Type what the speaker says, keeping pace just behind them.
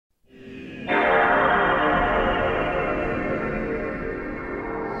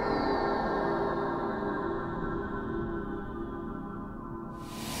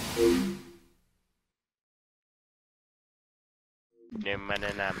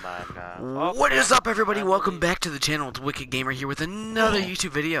What is up, everybody? Welcome back to the channel. It's Wicked Gamer here with another YouTube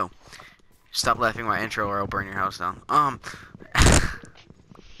video. Stop laughing at my intro or I'll burn your house down.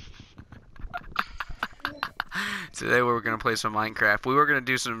 Today we're gonna play some Minecraft. We were gonna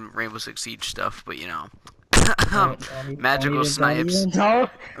do some Rainbow Six Siege stuff, but you know, Magical Snipes.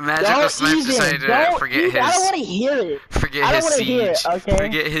 Magical Snipes decided to forget his. I don't want to hear it. Forget his siege. Okay?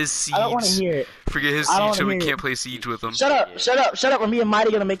 Forget his siege. I don't want to hear it. Forget his siege, so we can't play Siege with him. Shut up! Shut up! Shut up! Or me and Mighty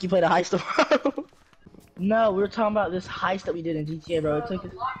gonna make you play the heist tomorrow. No, we were talking about this heist that we did in GTA, bro. It took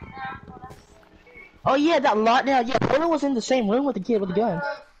us... Oh yeah, that lockdown. Yeah, Porter was in the same room with the kid with the gun.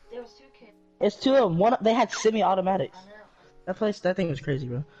 There was two kids. It's two of them. One, they had semi-automatics. That thing was crazy,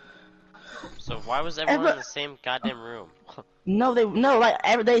 bro. So why was everyone in the same goddamn room?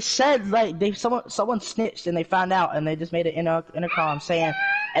 They said like someone snitched and they found out and they just made an intercom saying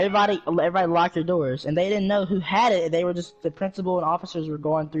everybody lock your doors, and they didn't know who had it. They were just, the principal and officers were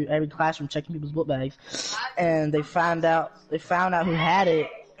going through every classroom checking people's book bags, and they found out who had it,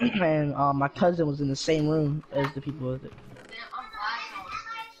 and my cousin was in the same room as the people with it.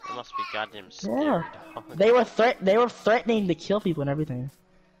 They must be goddamn scared. Yeah, they were threatening to kill people and everything.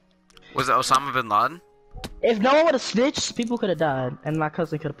 Was it Osama bin Laden? If no one would have snitched, people could have died, and my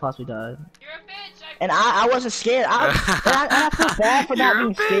cousin could have possibly died. You're a bitch. And I wasn't scared. I feel bad for not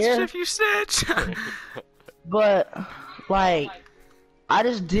being scared. You're a bitch if you snitch. But like, I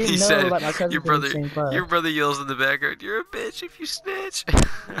just didn't know like my cousin your was in the same class. Your brother yells in the background, "You're a bitch if you snitch."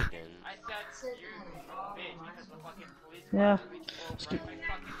 Yeah.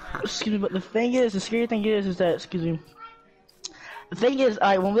 Excuse me, but the scary thing is that, excuse me. The thing is,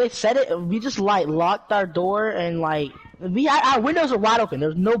 when they said it, we just like locked our door and like our windows are wide open.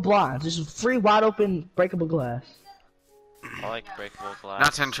 There's no blinds. Just free, wide open, breakable glass. I like breakable glass.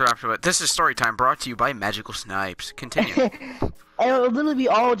 Not to interrupt, but this is story time brought to you by Magical Snipes. Continue. And literally, we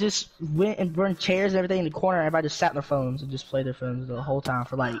all just went and burned chairs and everything in the corner. And everybody just sat on their phones and just played their phones the whole time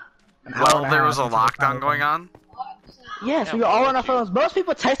for like an hour. Well, there was a lockdown going on. Yes, yeah, we were all on our phones. Most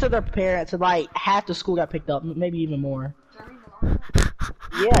people texted their parents, and like half the school got picked up, maybe even more.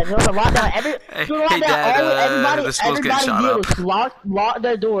 Yeah, there was a lockdown. Everybody did was locked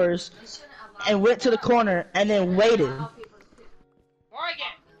their doors and went to the corner and then waited. Morgan.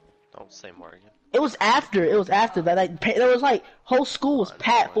 Don't say Morgan. It was after that. Like, there was like whole school was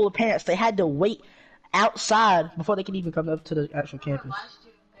packed full of parents. They had to wait outside before they could even come up to the actual campus.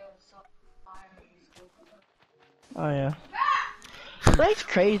 Oh yeah. That's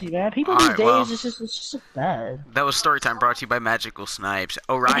crazy, man. People these days, it's just so bad. That was story time brought to you by Magical Snipes.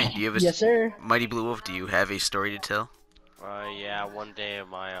 Oh, Ryan, do you have a yes, sir. Mighty Blue Wolf? Do you have a story to tell? Yeah. One day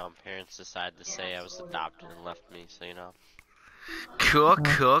my parents decided to say I was adopted and left me, so you know.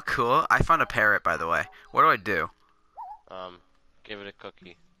 Cool. I found a parrot, by the way. What do I do? Give it a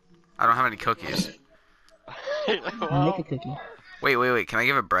cookie. I don't have any cookies. Well, make a cookie. Wait. Can I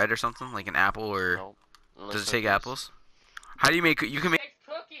give it bread or something, like an apple, or nope. does it take apples? How do you make? You can make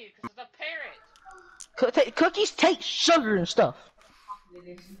Cookies, because it's a parrot. Cookies take sugar and stuff.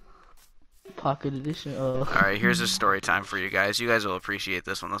 Pocket edition. Alright, here's a story time for you guys. You guys will appreciate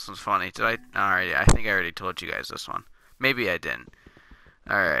this one. This one's funny. Alright, I think I already told you guys this one. Maybe I didn't.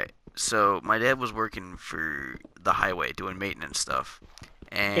 Alright, so my dad was working for the highway doing maintenance stuff.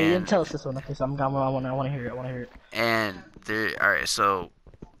 And hey, you didn't tell us this one. Okay, so I want to hear it. And alright, so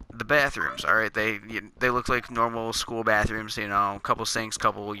the bathrooms, alright, they look like normal school bathrooms, you know, couple sinks,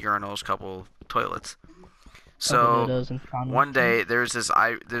 couple urinals, couple toilets. So one day there's this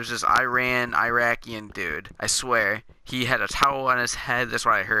Iraqian dude, I swear, he had a towel on his head, that's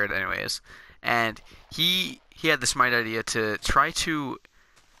what I heard anyways, and he had the smart idea to try to,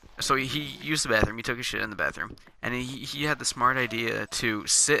 so he used the bathroom, he took his shit in the bathroom, and he had the smart idea to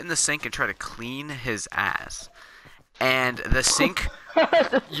sit in the sink and try to clean his ass. And the sink,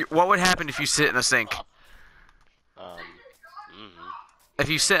 what would happen if you sit in a sink? If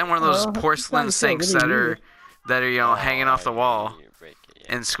you sit in one of those porcelain sinks that are you know, hanging off the wall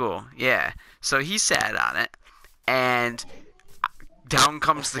in school, yeah. So he sat on it, and down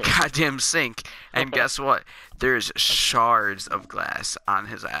comes the goddamn sink, and guess what? There's shards of glass on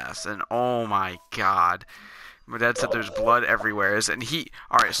his ass, and oh my god. My dad said there's blood everywhere, and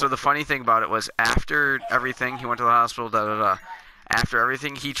alright, so the funny thing about it was, after everything, he went to the hospital, After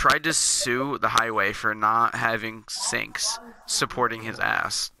everything, he tried to sue the highway for not having sinks supporting his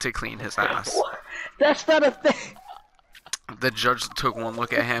ass to clean his ass. That's not a thing. The judge took one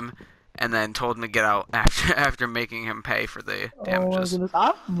look at him and then told him to get out after making him pay for the damages. Oh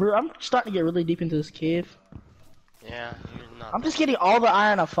my goodness. I'm starting to get really deep into this cave. Yeah, you're not. I'm just getting all the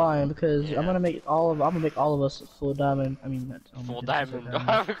iron I find because I'm gonna make all of us full diamond. I mean, full diamond.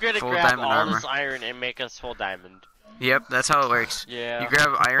 We're gonna Full grab diamond all armor. this iron and make us full diamond. Yep, that's how it works. Yeah. You grab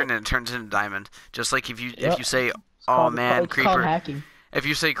iron and it turns into diamond. Just like if you say, It's "Oh called- man, it's called creeper." hacking. If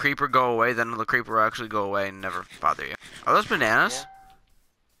you say creeper go away, then the creeper will actually go away and never bother you. Are those bananas?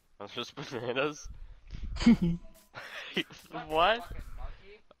 Yeah. Those just bananas. What?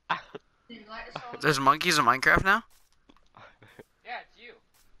 There's monkeys in Minecraft now? Yeah, it's you.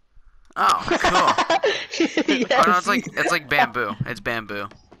 Oh, cool. Yes. Oh no, it's like bamboo. It's bamboo.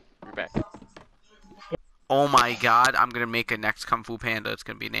 We're back. Oh my god, I'm gonna make a next Kung Fu Panda. It's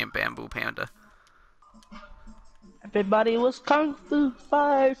gonna be named Bamboo Panda. Everybody was kung fu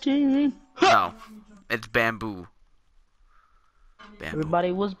fighting. No, it's bamboo. Bamboo.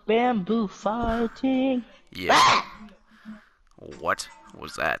 Everybody was bamboo fighting. Yeah. What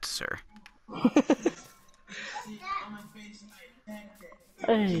was that, sir?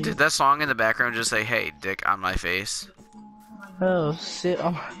 Hey. Did that song in the background just say, "Hey, dick on my face"? Oh, sit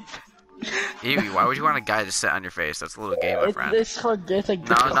on my... Ew, why would you want a guy to sit on your face? That's a little gay, my friend. It's like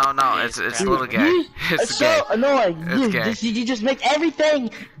No, it's a little gay. It's so gay. annoying. It's gay. You just make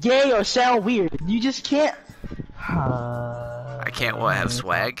everything gay or sound weird. You just can't. I can't what, have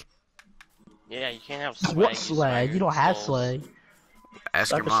swag? Yeah, you can't have swag. What swag? You don't have souls. swag.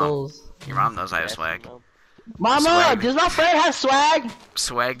 Ask your Sucker mom. souls. Your mom knows I have swag. Mama, Swag. does my friend have swag?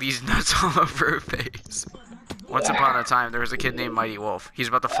 Swag these nuts all over her face. Once upon a time, there was a kid named Mighty Wolf. He's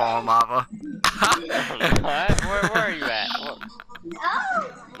about to fall in lava. What? Where are you at? What?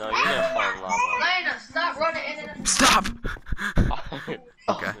 No, you're gonna fall in lava. Lena, stop running in and Stop!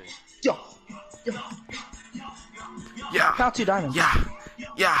 Okay. Yo. Yeah. Count 2 diamonds. Yeah.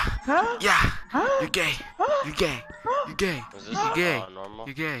 Yeah. Huh? Yeah. Huh? You're gay. Huh? You're gay. You're gay. Was this You're gay. normal?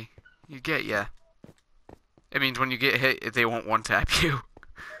 You're gay. You're gay, yeah. It means when you get hit, they won't one-tap you.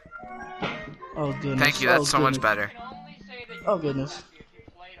 Oh goodness. Thank you, that's so much goodness. better. can only say that Oh goodness. if you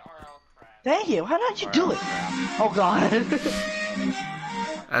played RL Craft. Thank you. Why don't you do it? Oh god.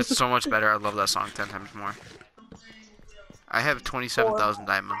 That's so much better. I love that song 10 times more. I have 27,000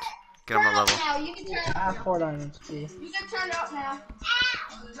 diamonds. Get on my level. Now you can turn I have 4 diamonds too. You can turn it up now.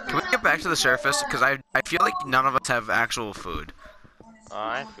 Can we get back to the surface? Because I feel like none of us have actual food.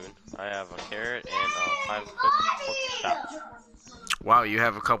 I have food. I have a carrot and 5 cooked shop. Wow, you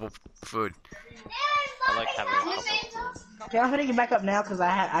have a couple food. I like having a couple food. Okay, I'm gonna get back up now because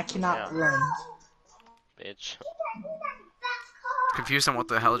I cannot run. Bitch. Confused on what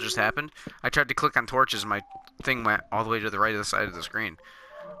the hell just happened? I tried to click on torches and my thing went all the way to the right of the side of the screen.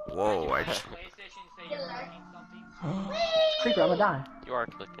 Whoa, I just... PlayStation say you're clicking something. Creeper, I'm gonna die. You are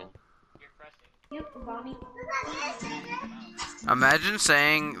clicking. You're pressing. Imagine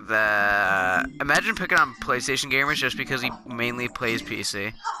saying that... Imagine picking on PlayStation gamers just because he mainly plays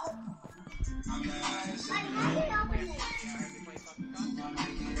PC.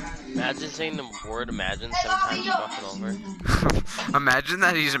 Imagine saying the word imagine 7 times fucking over. Imagine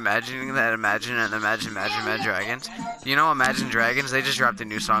that he's imagining that Imagine Dragons. You know Imagine Dragons? They just dropped a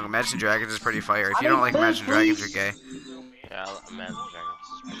new song. Imagine Dragons is pretty fire. If you don't like Imagine Dragons, you're gay. Yeah, Imagine Dragons.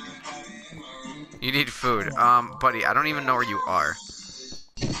 You need food. Buddy, I don't even know where you are.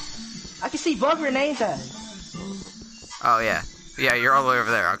 I can see bug name tags. Oh, yeah. Yeah, you're all the way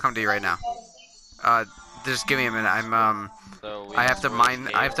over there. I'll come to you right now. Just give me a minute. So I have to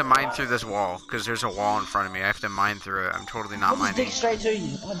mine through this wall, because there's a wall in front of me. I have to mine through it. I'm totally not I'm gonna mining. dig straight to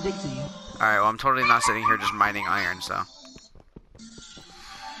you. I'm gonna dig to you. Alright, well, I'm totally not sitting here just mining iron, so.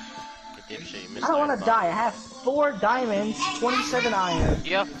 I don't wanna die. I have 4 diamonds, 27 iron.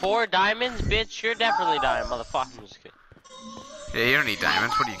 You have 4 diamonds, bitch? You're definitely dying, motherfucker. I'm just kidding. Yeah, you don't need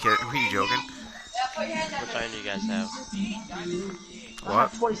diamonds. What are you kidding? Who are you joking? What iron do you guys have? I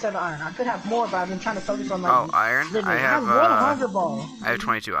have 27 iron. I could have more, but I've been trying to focus on my. Oh, iron? living. I have, one hunger ball. I have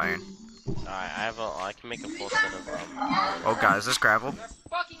 22 iron. Alright, I can make a full set of, Oh god, is this gravel?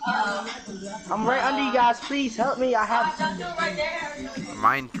 I'm right under you guys. Please help me. I have.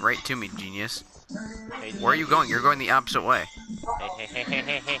 Mine right to me, genius. Where are you going? You're going the opposite way. Hey.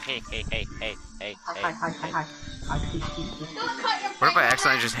 Hi. What if I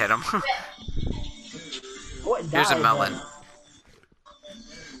accidentally just hit him? What Here's a died, melon. though?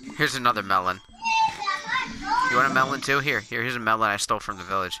 Here's another melon. You want a melon too? Here's a melon I stole from the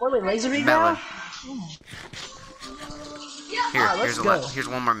village. Wait, laser beam Melon. now? Here, Alright, let's go. here's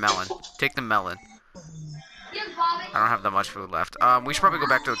one more melon. Take the melon. I don't have that much food left. We should probably go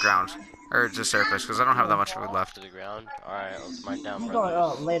back to the ground. Or to the surface, because I don't have that much food left. To the ground. Alright, let's mine down, I'm brothers. going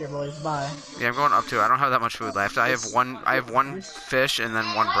up later, boys. Bye. Yeah, I'm going up to it. I don't have that much food left. I have one fish and then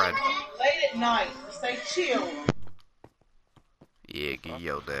 1 bread. Late at night, stay chill.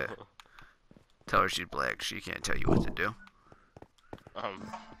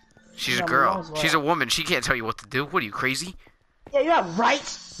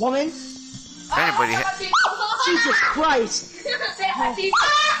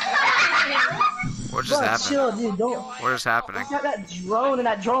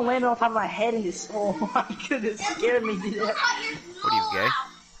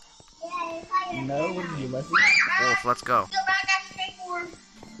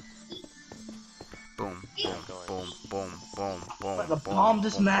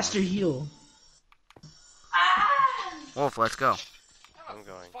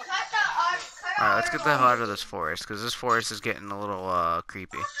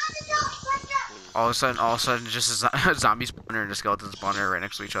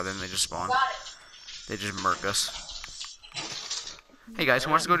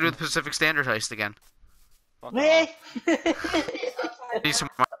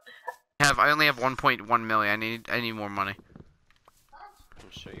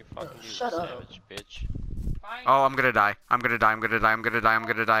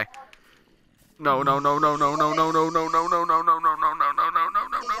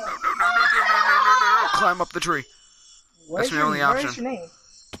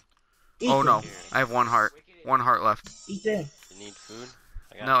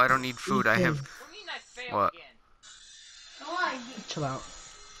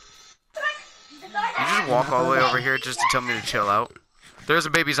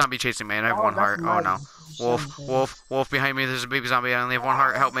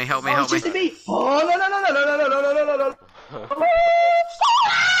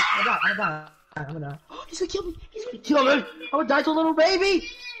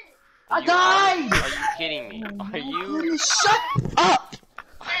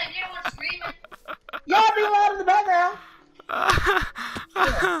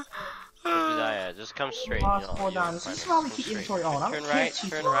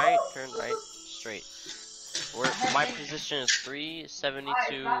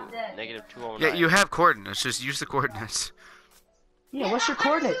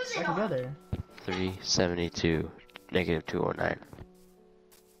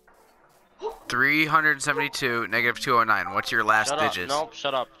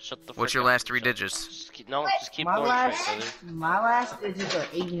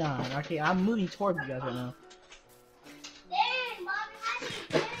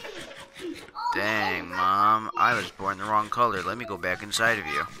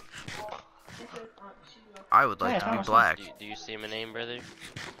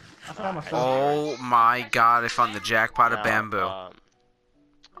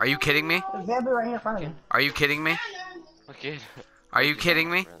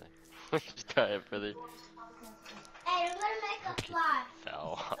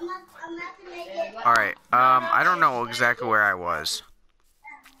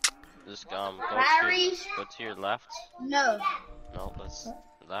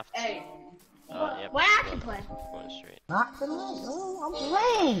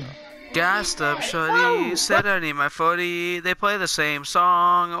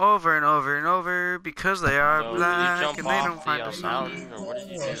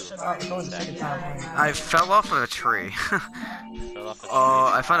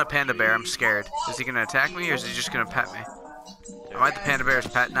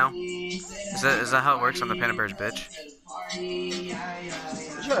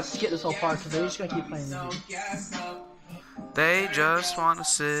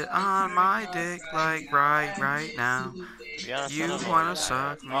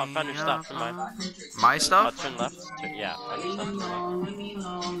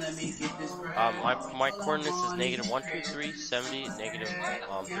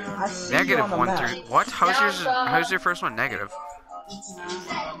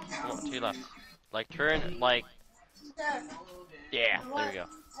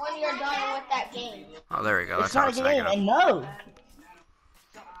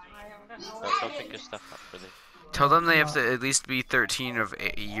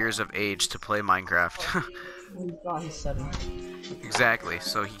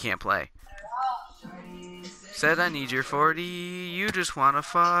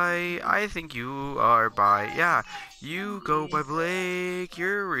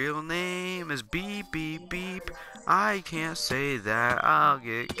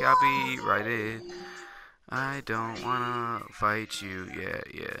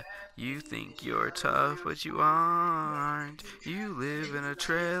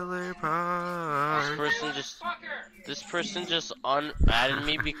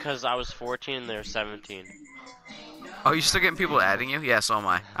 Oh, you still getting people adding you? Yeah, so am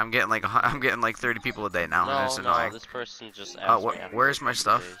I. I'm getting like 30 people a day now, and it's No, annoying. this person just asked me after Where's my a few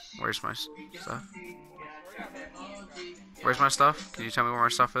stuff? days. Where's my stuff? Where's my stuff? Can you tell me where my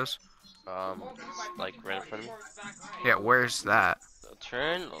stuff is? It's like right in front of me. Yeah, where's that?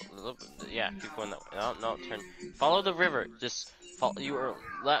 Turn, yeah, keep going that way. No, no, turn. Follow the river. Just follow. You are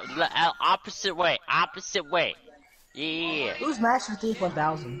opposite way. Opposite way. Yeah. Who's Master Thief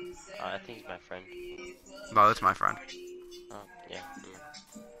 1000? I think he's my friend. No, that's my friend. Oh, yeah.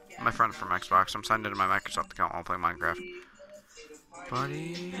 My friend from Xbox. I'm signed into my Microsoft account while I'm playing Minecraft.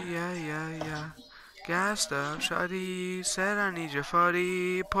 Buddy, yeah. Gassed up, shawty. Said I need your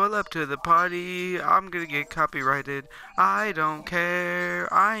fuddy. Pull up to the party. I'm gonna get copyrighted. I don't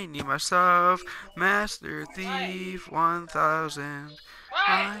care. I need my stuff. Master Thief 1000.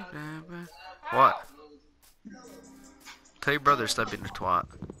 What? Tell your brother stop being a twat.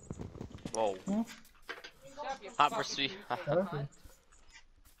 Whoa. Hot pursuit.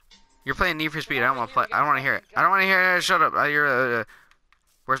 You're playing Need for Speed. I don't want to play. I don't want to hear it. I don't want to hear it. Shut up.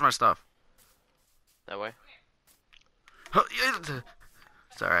 Where's my stuff? That way.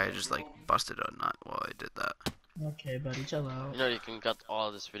 Sorry, I just like busted a nut while I did that. Okay, buddy, chill out. You know you can cut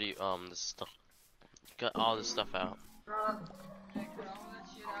all this video, this stuff. Cut all this stuff out.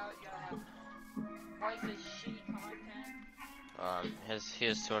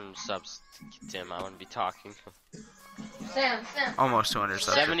 Here's 200 subs. Damn, I wouldn't be talking. Sam. Almost 200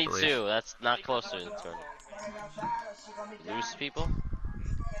 subs. 72. That's not closer than 200. Lose people.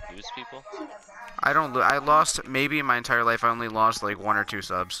 I don't. I lost maybe in my entire life. I only lost like 1 or 2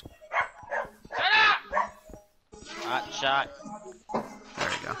 subs. Hot shot. There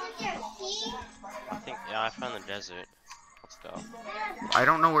we go. I found the desert. Let's go. I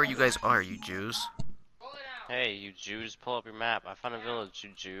don't know where you guys are. You Jews. Hey, you Jew, just pull up your map. I found a village, you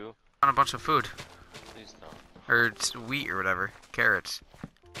Jew. On a bunch of food. Please don't. Or it's wheat or whatever. Carrots.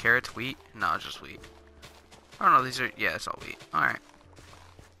 Carrots, wheat? No, just wheat. Oh no, these are. Yeah, it's all wheat. Alright.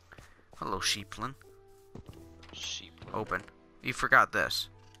 Hello, sheeplin. Open. You forgot this.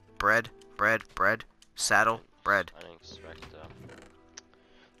 Bread. Saddle. Bread. I didn't expect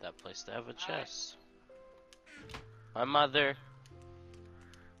that place to have a chest. My mother.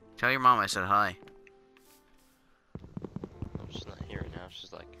 Tell your mom I said hi. She's not here right now.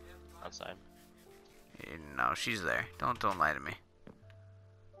 She's like outside. No, she's there. Don't lie to me.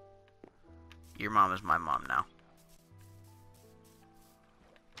 Your mom is my mom now.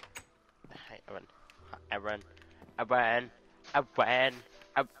 I ran.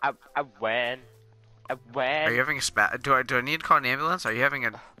 Are you having a do I need to call an ambulance? Are you having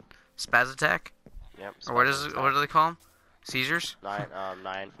a spaz attack? Yep. Or what do they call them? Seizures?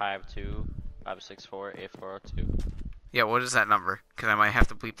 952-564-8402. Yeah, what is that number? Because I might have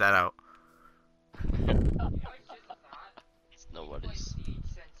to bleep that out. Nobody's.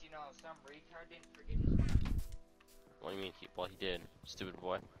 What do you mean? Well, he did. Stupid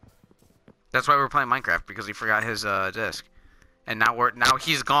boy. That's why we're playing Minecraft, because he forgot his disc. And now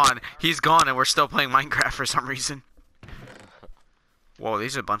he's gone. He's gone, and we're still playing Minecraft for some reason. Whoa,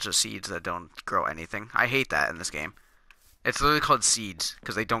 these are a bunch of seeds that don't grow anything. I hate that in this game. It's literally called seeds,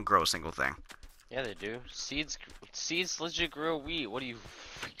 because they don't grow a single thing. Yeah, they do. Seeds legit grow wheat. What are you,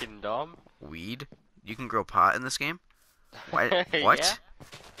 freaking dumb? Weed? You can grow pot in this game? What? What? Yeah?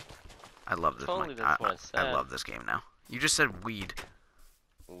 I love this. Totally, that's what I said. I love this game now. You just said weed.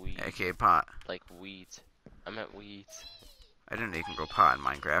 Weed. AKA pot. Like wheat. I meant wheat. I didn't know you can grow pot in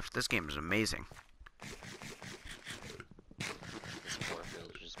Minecraft. This game is amazing.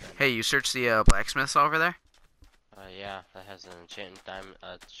 Hey, you searched the blacksmiths over there? Yeah, that has an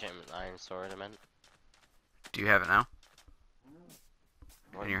enchantment iron sword, I meant. Do you have it now?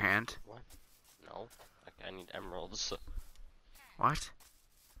 What? In your hand? What? No. I need emeralds. What?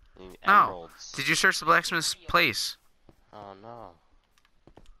 I need No. emeralds. Did you search the blacksmith's place? Oh no.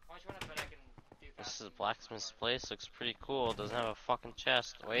 This is blacksmith's place. Looks pretty cool. Doesn't have a fucking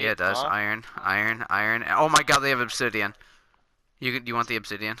chest. Wait. Yeah, it does. Huh? Iron. Oh my god, they have obsidian. You want the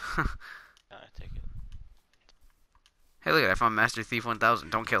obsidian? Yeah, I take it. Hey, look at it. I found Master Thief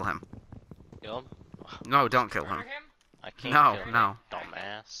 1000. Don't kill him. Kill him? No, don't kill him. I can't No, kill him, no.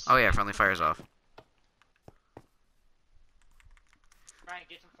 dumbass. Oh yeah, friendly fire's off.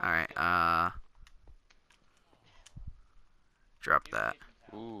 Alright, drop that.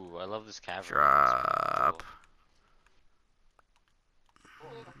 Ooh, I love this cavern. Drop.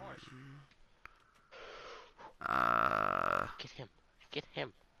 Get him. Get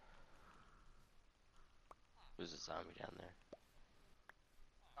him. There's a zombie down there.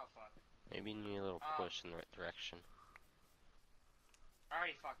 Oh fuck. Maybe you need a little push in the right direction. I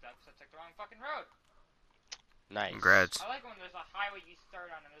already fucked up, so I took the wrong fucking road. Nice. Congrats. I like when there's a highway you start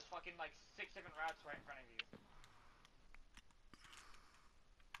on and there's fucking like 6 different routes right in front of you.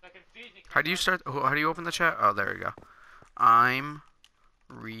 That confused me. How do you start? How do you open the chat? Oh, there we go. I'm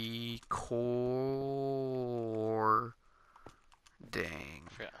recording.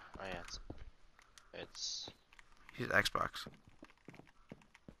 Yeah. Oh yeah. It's. He's Xbox.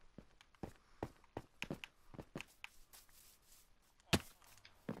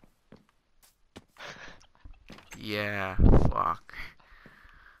 Yeah. Fuck.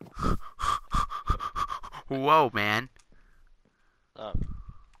 Whoa, man.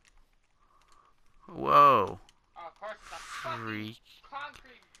 Whoa. Oh, of course, it's a fucking Freak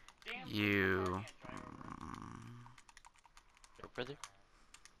concrete damn you. Your brother.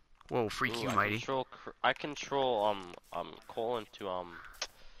 Whoa, freak Ooh, you, I mighty. I control coal into an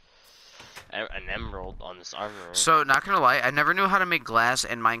emerald on this armor. So, not gonna lie, I never knew how to make glass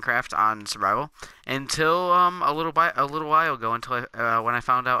in Minecraft on survival until a little while ago, until when I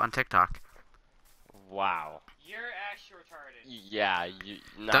found out on TikTok. Wow. You're actually retarded. Yeah,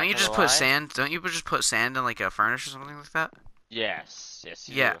 Don't you just put sand? Don't you just put sand in like a furnace or something like that? Yes,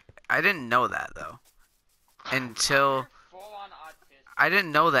 you Yeah, do. I didn't know that though. Until You're full-on autistic. I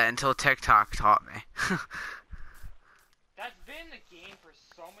didn't know that until TikTok taught me. That's been the game for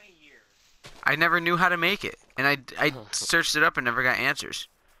so many years. I never knew how to make it, and I searched it up and never got answers.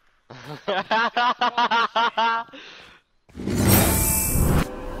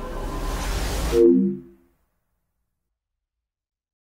 Well,